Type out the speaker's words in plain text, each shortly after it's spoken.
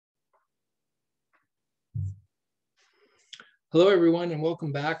Hello, everyone, and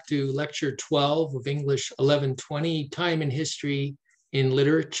welcome back to Lecture 12 of English 1120, Time and History in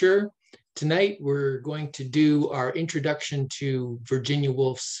Literature. Tonight, we're going to do our introduction to Virginia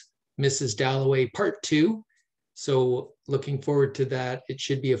Woolf's Mrs. Dalloway, Part 2. So looking forward to that. It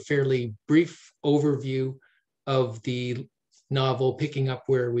should be a fairly brief overview of the novel, picking up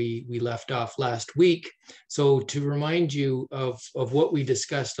where we left off last week. So to remind you of what we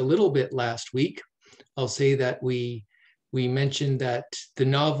discussed a little bit last week, I'll say that we mentioned that the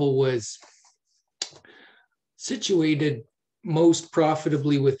novel was situated most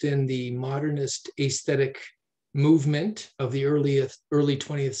profitably within the modernist aesthetic movement of the early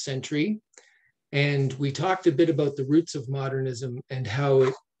 20th century. And we talked a bit about the roots of modernism and how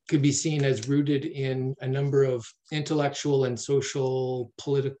it could be seen as rooted in a number of intellectual and social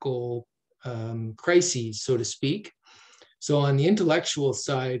political crises, so to speak. So on the intellectual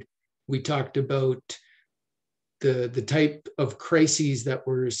side, we talked about the type of crises that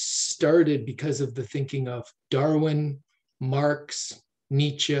were started because of the thinking of Darwin, Marx,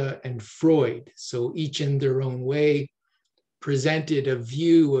 Nietzsche, and Freud. So each in their own way presented a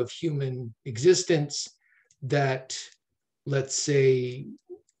view of human existence that, let's say,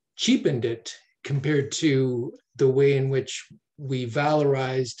 cheapened it compared to the way in which we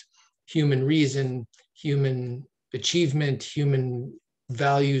valorized human reason, human achievement, human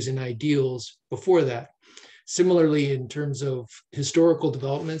values and ideals before that. Similarly, in terms of historical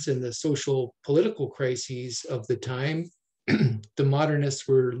developments and the social political crises of the time, the modernists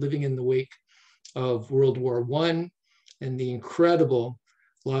were living in the wake of World War I and the incredible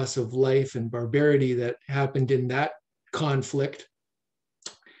loss of life and barbarity that happened in that conflict.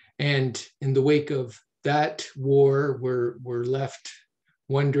 And in the wake of that war, we're left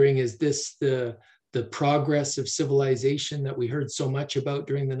wondering, is this the progress of civilization that we heard so much about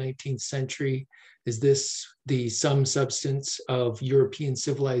during the 19th century? Is this the sum substance of European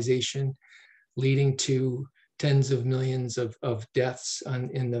civilization leading to tens of millions of deaths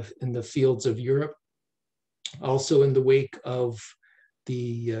in the fields of Europe? Also in the wake of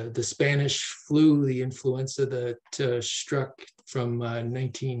the Spanish flu, the influenza that struck from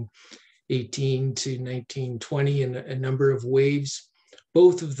 1918 to 1920 in a number of waves.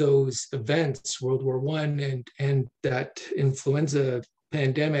 Both of those events, World War I and that influenza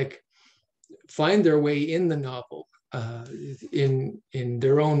pandemic, find their way in the novel. In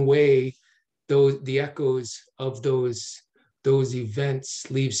their own way, the echoes of those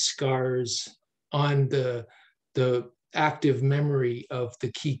events leave scars on the active memory of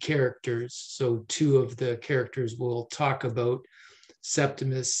the key characters. So two of the characters we'll talk about,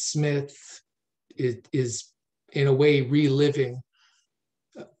 Septimus Smith, is in a way reliving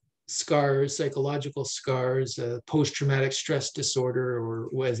scars, psychological scars, post-traumatic stress disorder, or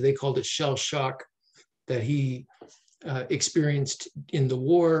as they called it, shell shock, that he experienced in the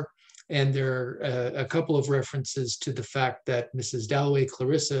war. And there are a couple of references to the fact that Mrs. Dalloway,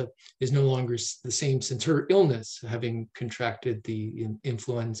 Clarissa, is no longer the same since her illness, having contracted the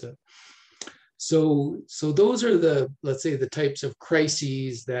influenza. So those are let's say, the types of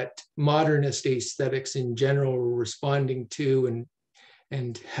crises that modernist aesthetics in general were responding to and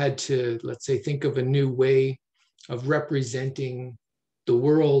had to, let's say, think of a new way of representing the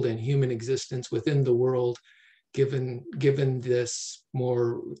world and human existence within the world, given this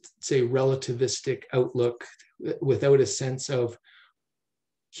more, say, relativistic outlook without a sense of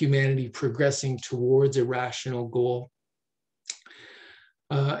humanity progressing towards a rational goal.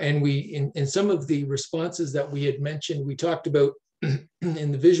 And we, in some of the responses that we had mentioned, we talked about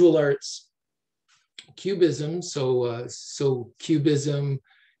in the visual arts, Cubism, so Cubism,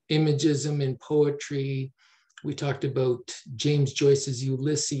 imagism in poetry. We talked about James Joyce's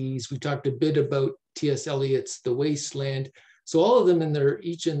Ulysses. We talked a bit about T.S. Eliot's The Wasteland. So all of them,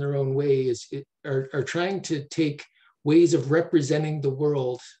 each in their own way, are trying to take ways of representing the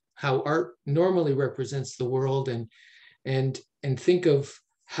world, how art normally represents the world, and think of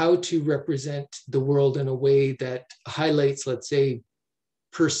how to represent the world in a way that highlights, let's say,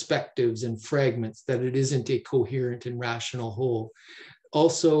 perspectives and fragments, that it isn't a coherent and rational whole.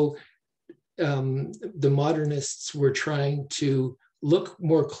 Also, the modernists were trying to look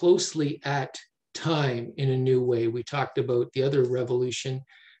more closely at time in a new way. We talked about the other revolution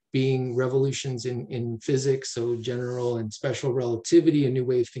being revolutions in physics, so general and special relativity, a new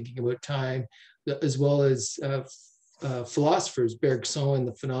way of thinking about time, as well as philosophers, Bergson and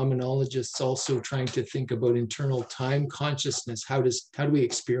the phenomenologists, also trying to think about internal time consciousness. How do we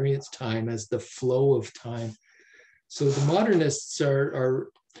experience time as the flow of time? So the modernists are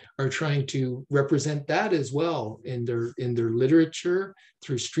are trying to represent that as well in their literature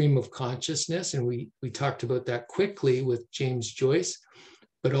through stream of consciousness. And we talked about that quickly with James Joyce,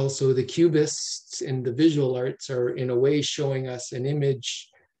 but also the Cubists in the visual arts are in a way showing us an image,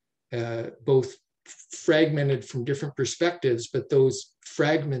 both fragmented from different perspectives, but those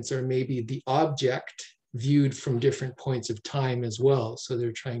fragments are maybe the object viewed from different points of time as well. So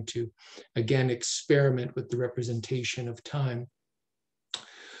they're trying to, again, experiment with the representation of time.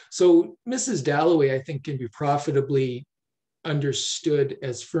 So Mrs. Dalloway, I think, can be profitably understood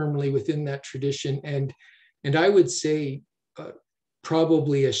as firmly within that tradition. And I would say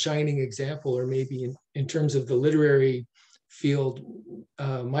probably a shining example, or maybe in terms of the literary field,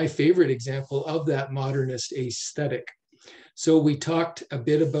 my favorite example of that modernist aesthetic. So we talked a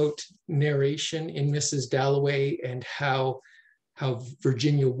bit about narration in Mrs. Dalloway and how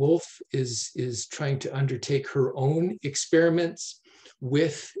Virginia Woolf is trying to undertake her own experiments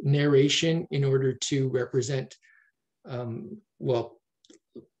with narration in order to represent, well,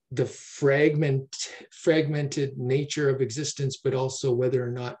 the fragmented nature of existence, but also whether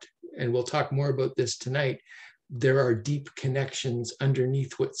or not, and we'll talk more about this tonight, there are deep connections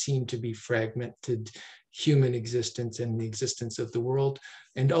underneath what seem to be fragmented human existence and the existence of the world,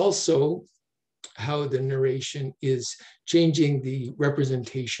 and also how the narration is changing the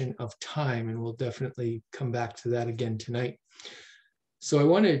representation of time. And we'll definitely come back to that again tonight. So I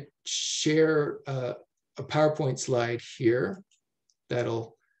want to share a PowerPoint slide here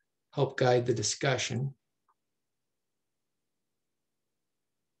that'll help guide the discussion.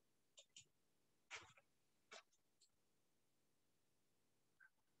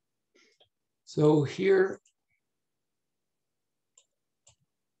 So here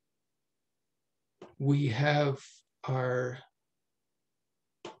we have our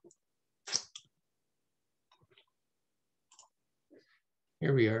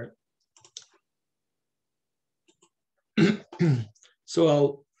here we are.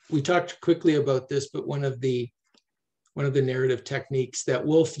 So we talked quickly about this, but one of the narrative techniques that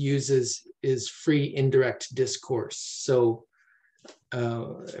Woolf uses is free indirect discourse. So I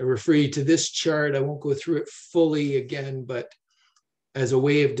refer you to this chart. I won't go through it fully again, but as a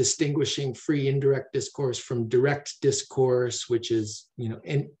way of distinguishing free indirect discourse from direct discourse, which is,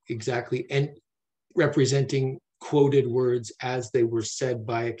 exactly representing quoted words as they were said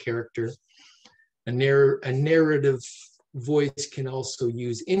by a character. A narrative voice can also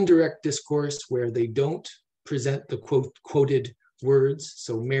use indirect discourse where they don't present the quoted words.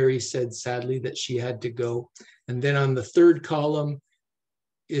 So Mary said sadly that she had to go. And then on the third column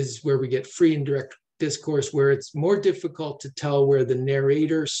is where we get free indirect discourse, where it's more difficult to tell where the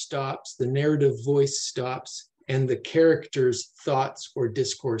narrator stops, the narrative voice stops, and the character's thoughts or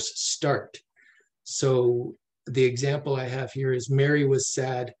discourse start. So the example I have here is Mary was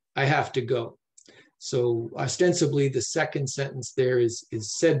sad, I have to go. So ostensibly the second sentence there is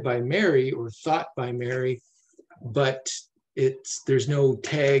said by Mary or thought by Mary, but there's no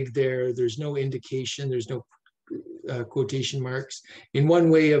tag there, there's no indication, there's no quotation marks. In one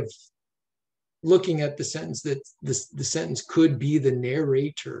way of looking at the sentence, that the sentence could be the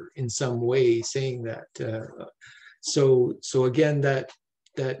narrator in some way saying that. So again, that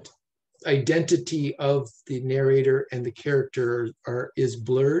identity of the narrator and the character is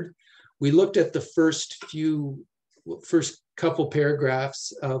blurred. We looked at the first couple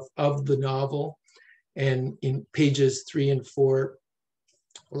paragraphs of the novel, and in pages 3 and 4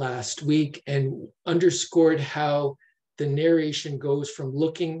 last week, and underscored how the narration goes from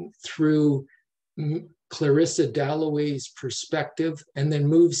looking through Clarissa Dalloway's perspective and then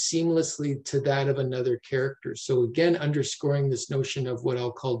moves seamlessly to that of another character. So again, underscoring this notion of what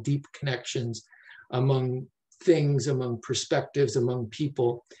I'll call deep connections among things, among perspectives, among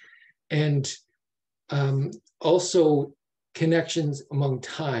people, and also connections among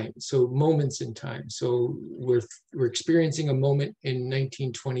time, so moments in time. So we're experiencing a moment in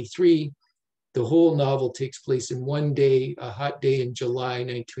 1923. The whole novel takes place in one day, a hot day in July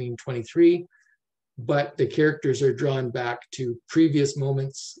 1923, but the characters are drawn back to previous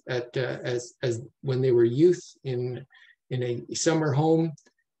moments as when they were youth in a summer home,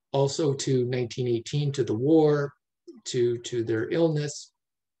 also to 1918, to the war, to their illness.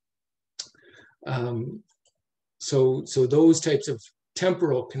 So those types of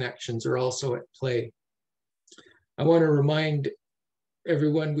temporal connections are also at play. I want to remind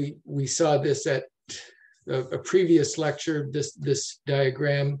everyone, we saw this at a previous lecture, this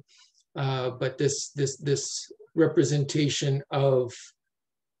diagram, but this representation of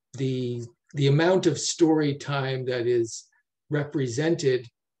the amount of story time that is represented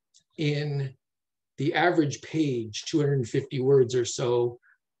in the average page, 250 words or so,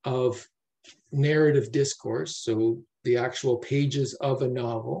 of narrative discourse, so the actual pages of a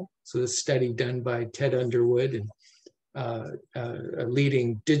novel. So the study done by Ted Underwood, and a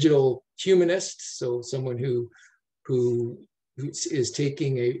leading digital humanist, so someone who is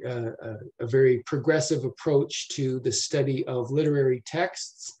taking a very progressive approach to the study of literary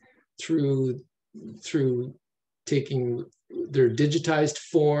texts through taking their digitized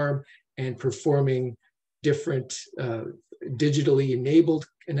form and performing different digitally enabled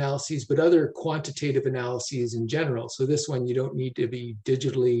analyses, but other quantitative analyses in general. So this one, you don't need to be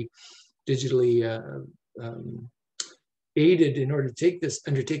digitally aided in order to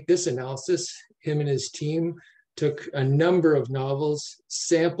undertake this analysis. Him and his team took a number of novels,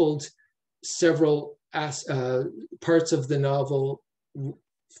 sampled several parts of the novel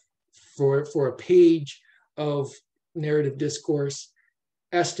for a page of narrative discourse,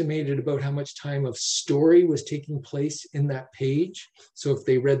 estimated about how much time of story was taking place in that page. So if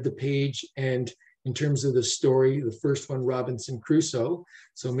they read the page, and in terms of the story, the first one, Robinson Crusoe,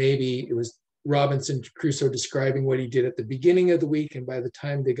 so maybe it was Robinson Crusoe describing what he did at the beginning of the week, and by the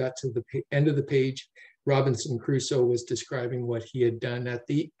time they got to the end of the page, Robinson Crusoe was describing what he had done at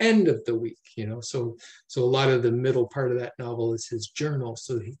the end of the week, you know. So a lot of the middle part of that novel is his journal.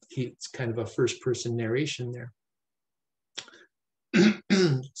 So it's kind of a first-person narration there.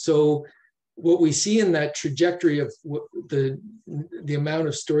 So what we see in that trajectory of the amount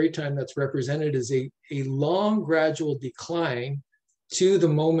of story time that's represented is a long gradual decline to the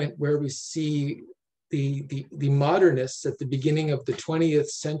moment where we see the modernists at the beginning of the 20th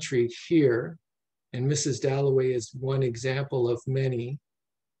century here, and Mrs. Dalloway is one example of many,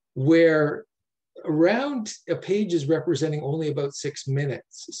 where around a page is representing only about 6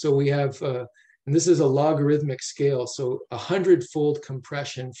 minutes. So we have, and this is a logarithmic scale, so 100-fold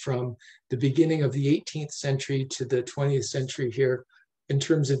compression from the beginning of the 18th century to the 20th century here in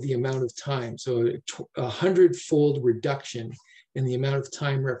terms of the amount of time. So a 100-fold reduction in the amount of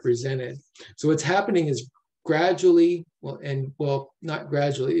time represented. So what's happening is gradually, well, not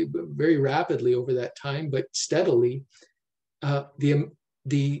gradually, but very rapidly over that time, but steadily,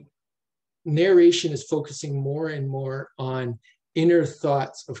 the narration is focusing more and more on inner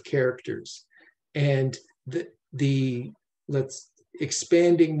thoughts of characters, and let's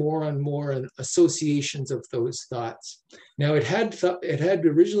expanding more and more on associations of those thoughts. Now, it had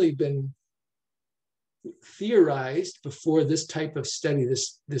originally been theorized before this type of study,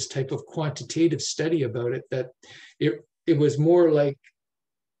 this type of quantitative study about it, that it was more like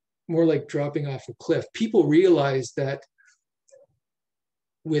dropping off a cliff. People realized that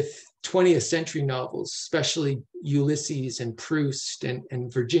with 20th century novels, especially Ulysses and Proust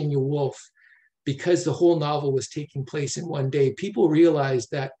and Virginia Woolf, because the whole novel was taking place in one day, people realized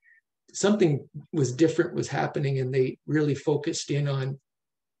that something different was happening, and they really focused in on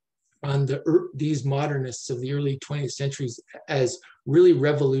these modernists of the early 20th centuries as really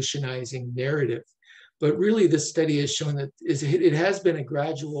revolutionizing narrative. But really, this study has shown that it has been a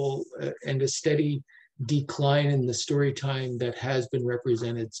gradual and a steady decline in the story time that has been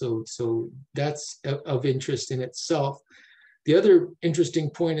represented. So that's of interest in itself. The other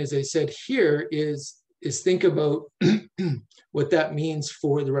interesting point, as I said here, is think about what that means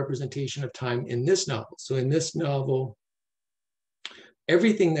for the representation of time in this novel. So in this novel,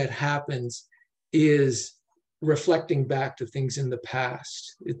 everything that happens is reflecting back to things in the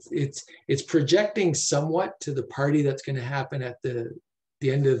past. It's projecting somewhat to the party that's going to happen at the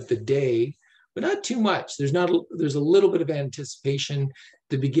end of the day, but not too much. There's a little bit of anticipation.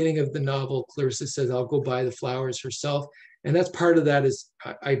 The beginning of the novel, Clarissa says, "I'll go buy the flowers herself." And that's part of that is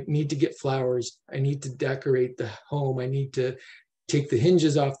I need to get flowers. I need to decorate the home. I need to take the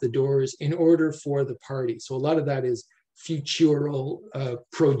hinges off the doors in order for the party. So a lot of that is futural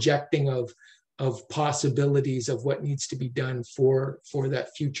projecting of possibilities of what needs to be done for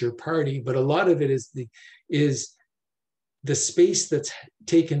that future party. But a lot of it is the space that's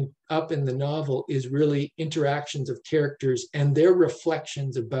taken up in the novel is really interactions of characters and their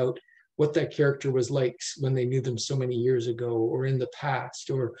reflections about what that character was like when they knew them so many years ago, or in the past,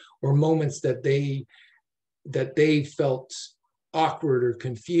 or moments that they felt awkward or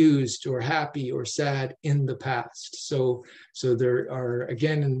confused or happy or sad in the past. So there are,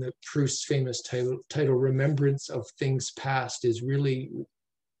 again, in the Proust's famous title, Remembrance of Things Past is really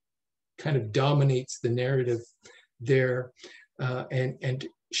kind of dominates the narrative there, and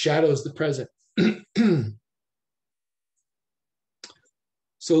shadows the present.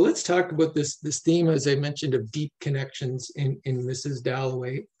 So let's talk about this theme, as I mentioned, of deep connections in Mrs.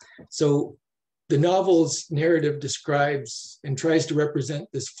 Dalloway. So the novel's narrative describes and tries to represent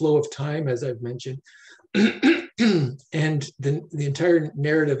this flow of time, as I've mentioned, and the entire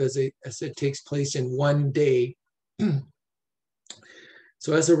narrative, as I said, takes place in one day.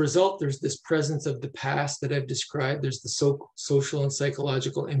 So as a result, there's this presence of the past that I've described. There's the social and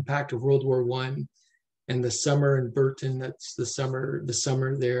psychological impact of World War I, and the summer in Burton. That's the summer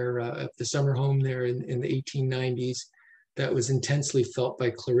there at the summer home there in the 1890s. That was intensely felt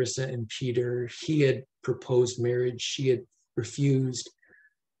by Clarissa and Peter. He had proposed marriage. She had refused.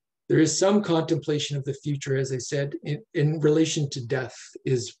 There is some contemplation of the future, as I said, in relation to death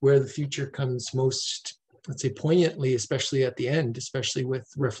is where the future comes most, let's say, poignantly, especially at the end, especially with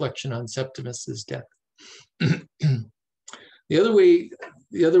reflection on Septimus's death. The other way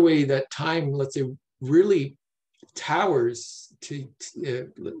that time, let's say, really towers to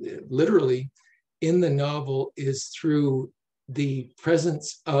literally in the novel is through the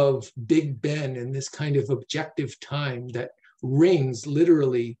presence of Big Ben and this kind of objective time that rings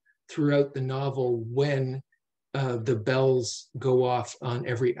literally throughout the novel when the bells go off on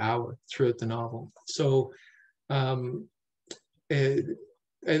every hour throughout the novel. So I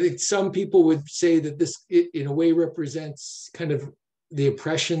think some people would say that this, in a way, represents kind of the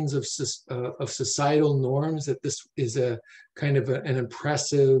oppressions of societal norms, that this is a kind of an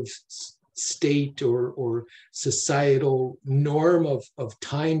oppressive state or societal norm of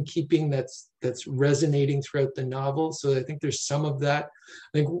timekeeping that's resonating throughout the novel. So I think there's some of that.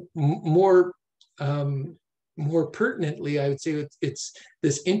 I think more pertinently, I would say it's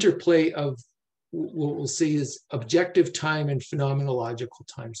this interplay of what we'll see is objective time and phenomenological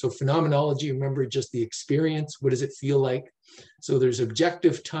time. So phenomenology, remember, just the experience. What does it feel like? So there's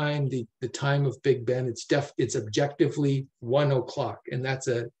objective time, the time of Big Ben. It's objectively 1 o'clock, and that's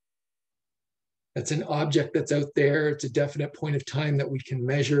an object that's out there. It's a definite point of time that we can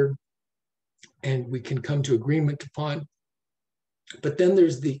measure and we can come to agreement upon. But then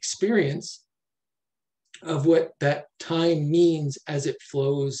there's the experience of what that time means as it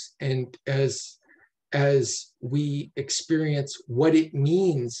flows and as we experience what it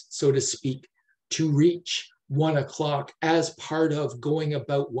means, so to speak, to reach 1 o'clock as part of going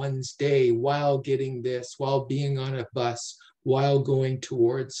about one's day while getting this, while being on a bus, while going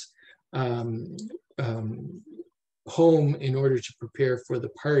towards home in order to prepare for the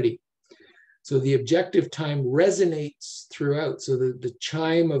party. So the objective time resonates throughout. So the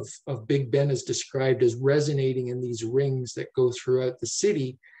chime of Big Ben is described as resonating in these rings that go throughout the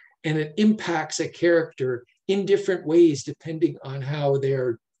city, and it impacts a character in different ways depending on how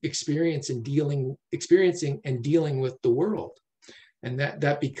they're experiencing and dealing with the world. And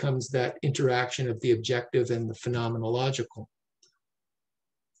that becomes that interaction of the objective and the phenomenological.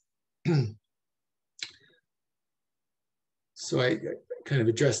 So I kind of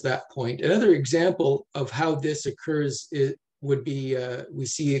addressed that point. Another example of how this occurs would be, we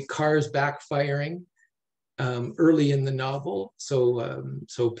see cars backfiring early in the novel. So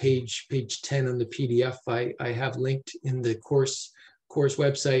page 10 on the PDF I have linked in the course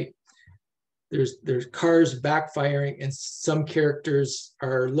website. There's cars backfiring, and some characters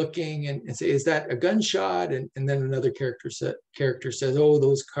are looking and say, "Is that a gunshot?" And then another character says, "Oh,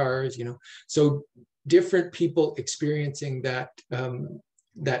 those cars," you know. So different people experiencing that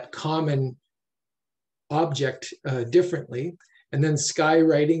common object differently. And then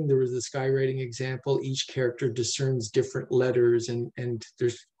skywriting, there was a skywriting example. Each character discerns different letters, and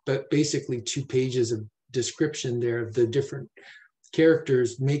there's basically 2 pages of description there of the different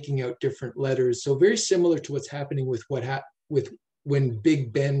characters making out different letters. So very similar to what's happening with when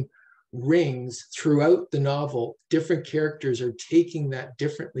Big Ben rings throughout the novel. Different characters are taking that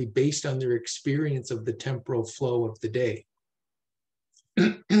differently based on their experience of the temporal flow of the day.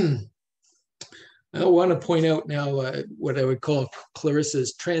 I want to point out now what I would call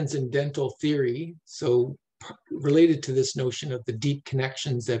Clarissa's transcendental theory. So related to this notion of the deep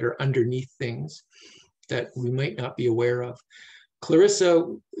connections that are underneath things that we might not be aware of.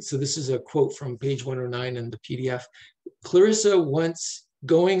 Clarissa, so this is a quote from page 109 in the PDF. Clarissa once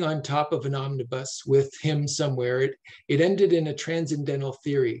going on top of an omnibus with him somewhere, it ended in a transcendental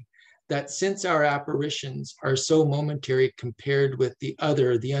theory that since our apparitions are so momentary compared with the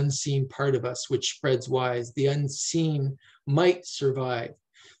other, the unseen part of us, which spreads wise, the unseen might survive.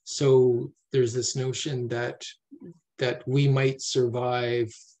 So there's this notion that we might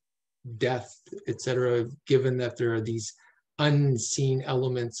survive death, etc., given that there are these unseen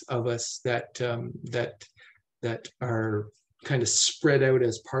elements of us that are kind of spread out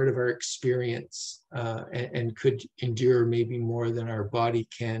as part of our experience and could endure maybe more than our body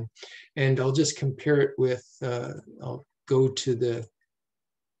can. And I'll just compare it with, I'll go to the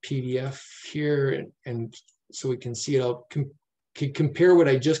PDF here and so we can see it. I'll could compare what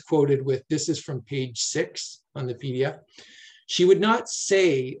I just quoted with, this is from page 6 on the PDF. She would not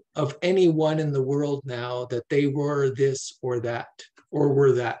say of anyone in the world now that they were this or that, or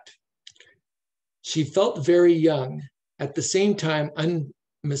were that. She felt very young, at the same time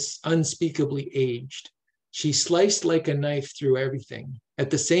unspeakably aged. She sliced like a knife through everything, at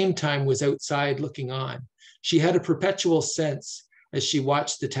the same time was outside looking on. She had a perpetual sense, as she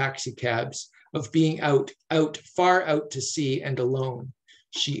watched the taxicabs, of being out, far out to sea and alone.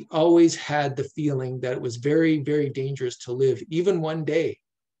 She always had the feeling that it was very, very dangerous to live, even one day.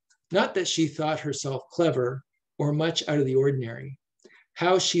 Not that she thought herself clever or much out of the ordinary.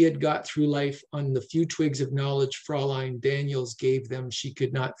 How she had got through life on the few twigs of knowledge Fraulein Daniels gave them, she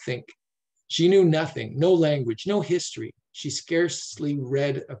could not think. She knew nothing, no language, no history. She scarcely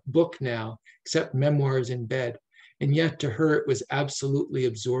read a book now, except memoirs in bed. And yet to her it was absolutely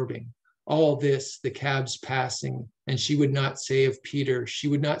absorbing. All this, the cabs passing, and she would not say of Peter, she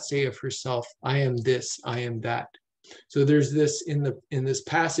would not say of herself, I am this, I am that. So there's this in this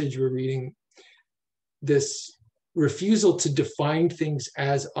passage we're reading, this refusal to define things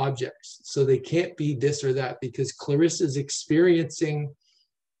as objects. So they can't be this or that, because Clarissa is experiencing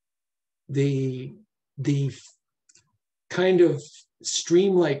the kind of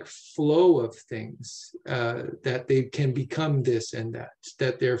stream-like flow of things, that they can become this and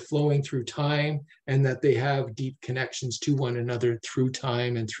that they're flowing through time, and that they have deep connections to one another through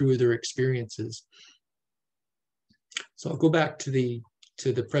time and through their experiences. So I'll go back to the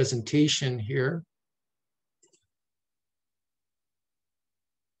presentation here.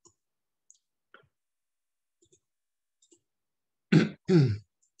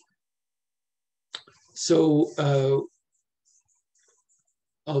 So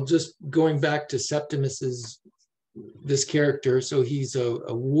I'll just going back to Septimus's, this character. So he's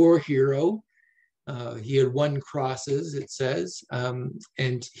a war hero. He had won crosses, it says,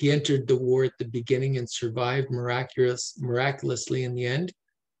 and he entered the war at the beginning and survived miraculously in the end.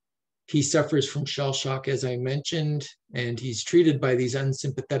 He suffers from shell shock, as I mentioned, and he's treated by these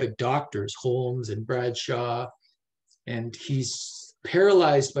unsympathetic doctors, Holmes and Bradshaw, and he's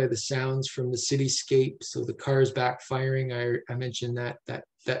paralyzed by the sounds from the cityscape. So the cars backfiring, I mentioned that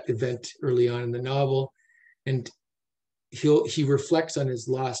event early on in the novel, and he reflects on his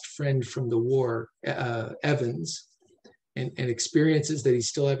lost friend from the war, Evans, and experiences that he's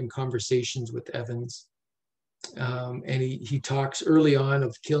still having conversations with Evans. And he talks early on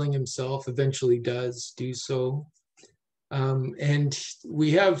of killing himself, eventually does do so. And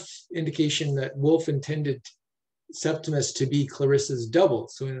we have indication that Woolf intended Septimus to be Clarissa's double.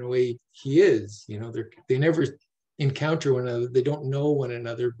 So in a way, he is, they never encounter one another. They don't know one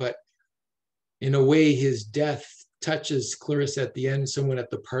another, but in a way, his death touches Clarissa at the end. Someone at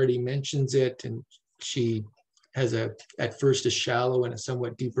the party mentions it, and she has at first a shallow and a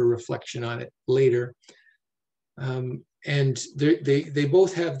somewhat deeper reflection on it later. And they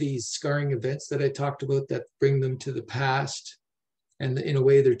both have these scarring events that I talked about that bring them to the past. And in a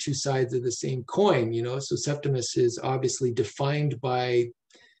way, they're two sides of the same coin, So Septimus is obviously defined by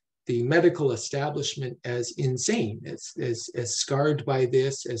the medical establishment as insane, as scarred by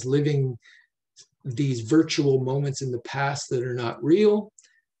this, as living these virtual moments in the past that are not real.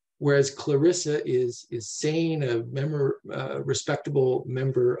 Whereas Clarissa is sane, a respectable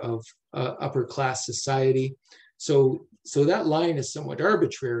member of upper class society. So that line is somewhat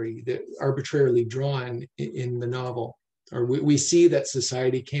arbitrarily drawn in the novel. Or we see that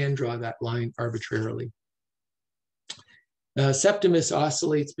society can draw that line arbitrarily. Septimus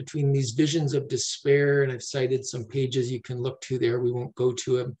oscillates between these visions of despair, and I've cited some pages you can look to there. We won't go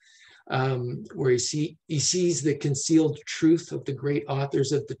to him, where he sees the concealed truth of the great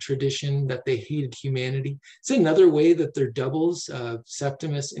authors of the tradition, that they hated humanity. It's another way that they're doubles,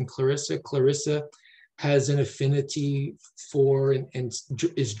 Septimus and Clarissa. Clarissa has an affinity for and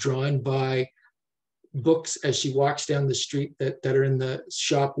is drawn by books as she walks down the street that are in the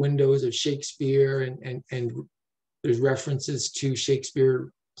shop windows of Shakespeare, and there's references to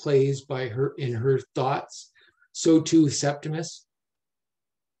Shakespeare plays by her in her thoughts. So too Septimus.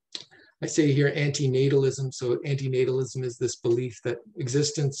 I say here antinatalism. So antinatalism is this belief that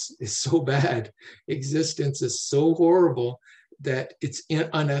existence is so bad, existence is so horrible that it's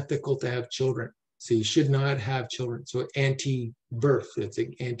unethical to have children. So you should not have children. So anti-birth, it's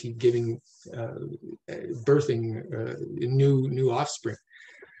anti-giving, birthing new offspring.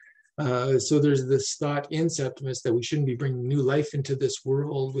 So there's this thought in Septimus that we shouldn't be bringing new life into this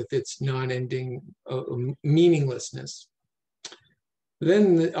world with its non-ending meaninglessness.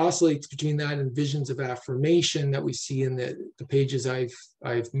 Then it oscillates between that and visions of affirmation that we see in the pages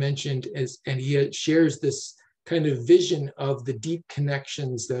I've mentioned, and he shares this kind of vision of the deep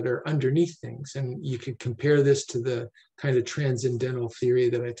connections that are underneath things. And you could compare this to the kind of transcendental theory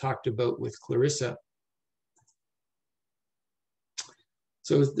that I talked about with Clarissa.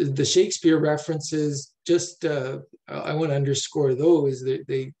 So the Shakespeare references, just I want to underscore those.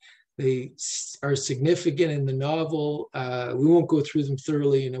 They are significant in the novel. We won't go through them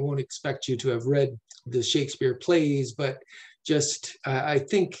thoroughly, and I won't expect you to have read the Shakespeare plays, but just I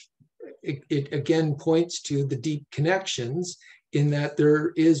think it again points to the deep connections in that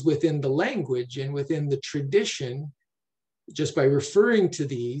there is within the language and within the tradition, just by referring to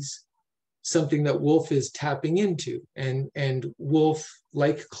these, something that Woolf is tapping into. And Woolf,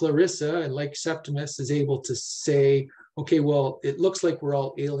 like Clarissa and like Septimus, is able to say, okay, well, it looks like we're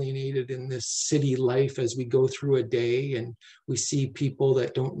all alienated in this city life as we go through a day, and we see people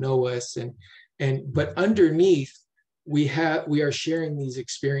that don't know us, but underneath we are sharing these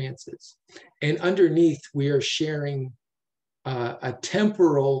experiences, and underneath we are sharing a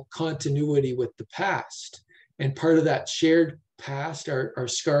temporal continuity with the past, and part of that shared past are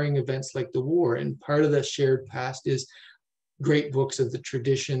scarring events like the war, and part of that shared past is great books of the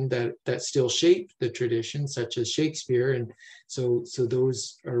tradition that still shape the tradition, such as Shakespeare. And so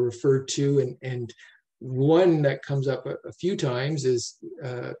those are referred to, and one that comes up a few times is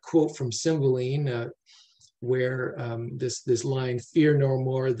a quote from Cymbeline, where this line, "Fear no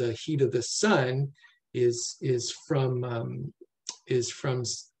more the heat of the sun," is from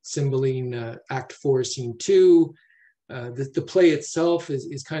Cymbeline, Act 4, Scene 2. The play itself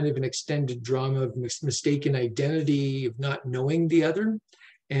is kind of an extended drama of mistaken identity, of not knowing the other.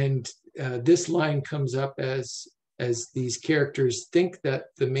 And this line comes up as these characters think that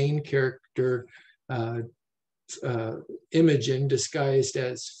the main character, Imogen, disguised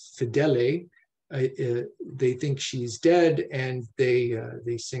as Fidele, they think she's dead, and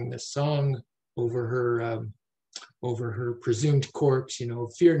they sing this song over her presumed corpse,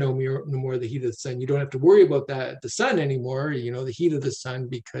 "Fear no more the heat of the sun." You don't have to worry about the sun anymore, the heat of the sun,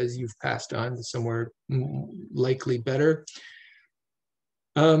 because you've passed on to somewhere likely better.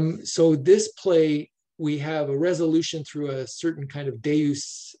 So this play, we have a resolution through a certain kind of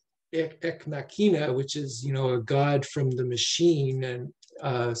deus ex machina, which is, a god from the machine. And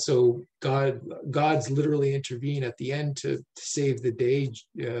so gods literally intervene at the end to save the day.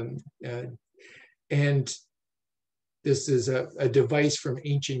 And this is a device from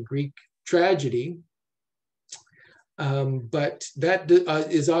ancient Greek tragedy, but that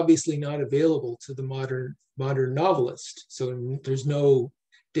is obviously not available to the modern novelist. So there's no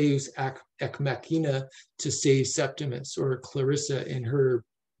deus ex machina to save Septimus or Clarissa in her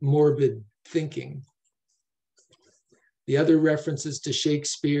morbid thinking. The other references to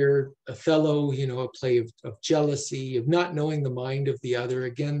Shakespeare, Othello, a play of jealousy, of not knowing the mind of the other.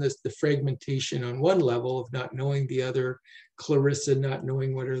 Again, the fragmentation on one level of not knowing the other. Clarissa not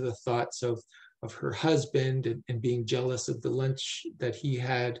knowing what are the thoughts of her husband, and being jealous of the lunch that he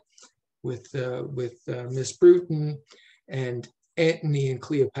had with Miss Bruton. And Antony and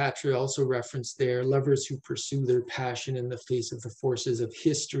Cleopatra also referenced there. Lovers who pursue their passion in the face of the forces of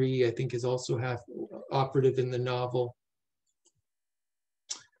history, I think, is also operative in the novel.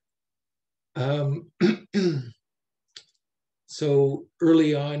 So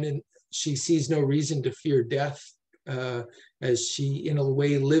early on, and she sees no reason to fear death, as she in a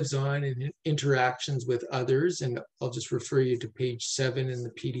way lives on in interactions with others. And I'll just refer you to page 7 in the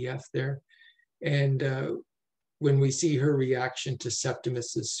PDF there. And when we see her reaction to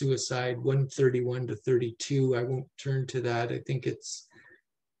Septimus's suicide, 131 to 32, I won't turn to that. I think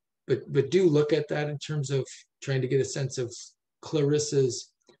but do look at that in terms of trying to get a sense of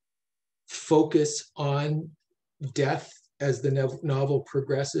Clarissa's focus on death as the novel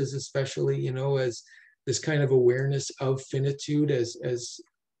progresses, especially, as this kind of awareness of finitude, as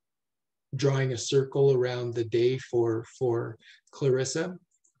drawing a circle around the day for Clarissa.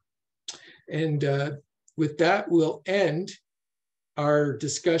 And with that, we'll end our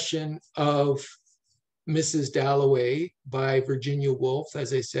discussion of Mrs. Dalloway by Virginia Woolf.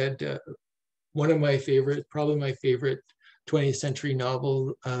 As I said, one of my favorite, probably my favorite 20th century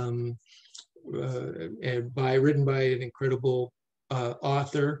novel, written by an incredible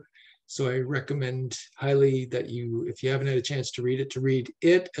author. So I recommend highly that if you haven't had a chance to read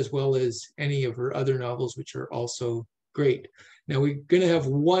it, as well as any of her other novels, which are also great. Now we're going to have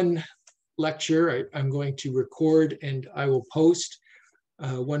one lecture I'm going to record, and I will post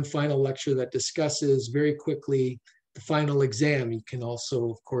one final lecture that discusses very quickly the final exam. You can also,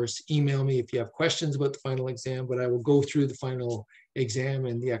 of course, email me if you have questions about the final exam, but I will go through the final exam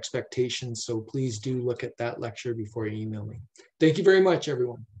and the expectations. So please do look at that lecture before you email me. Thank you very much,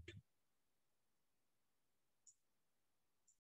 everyone.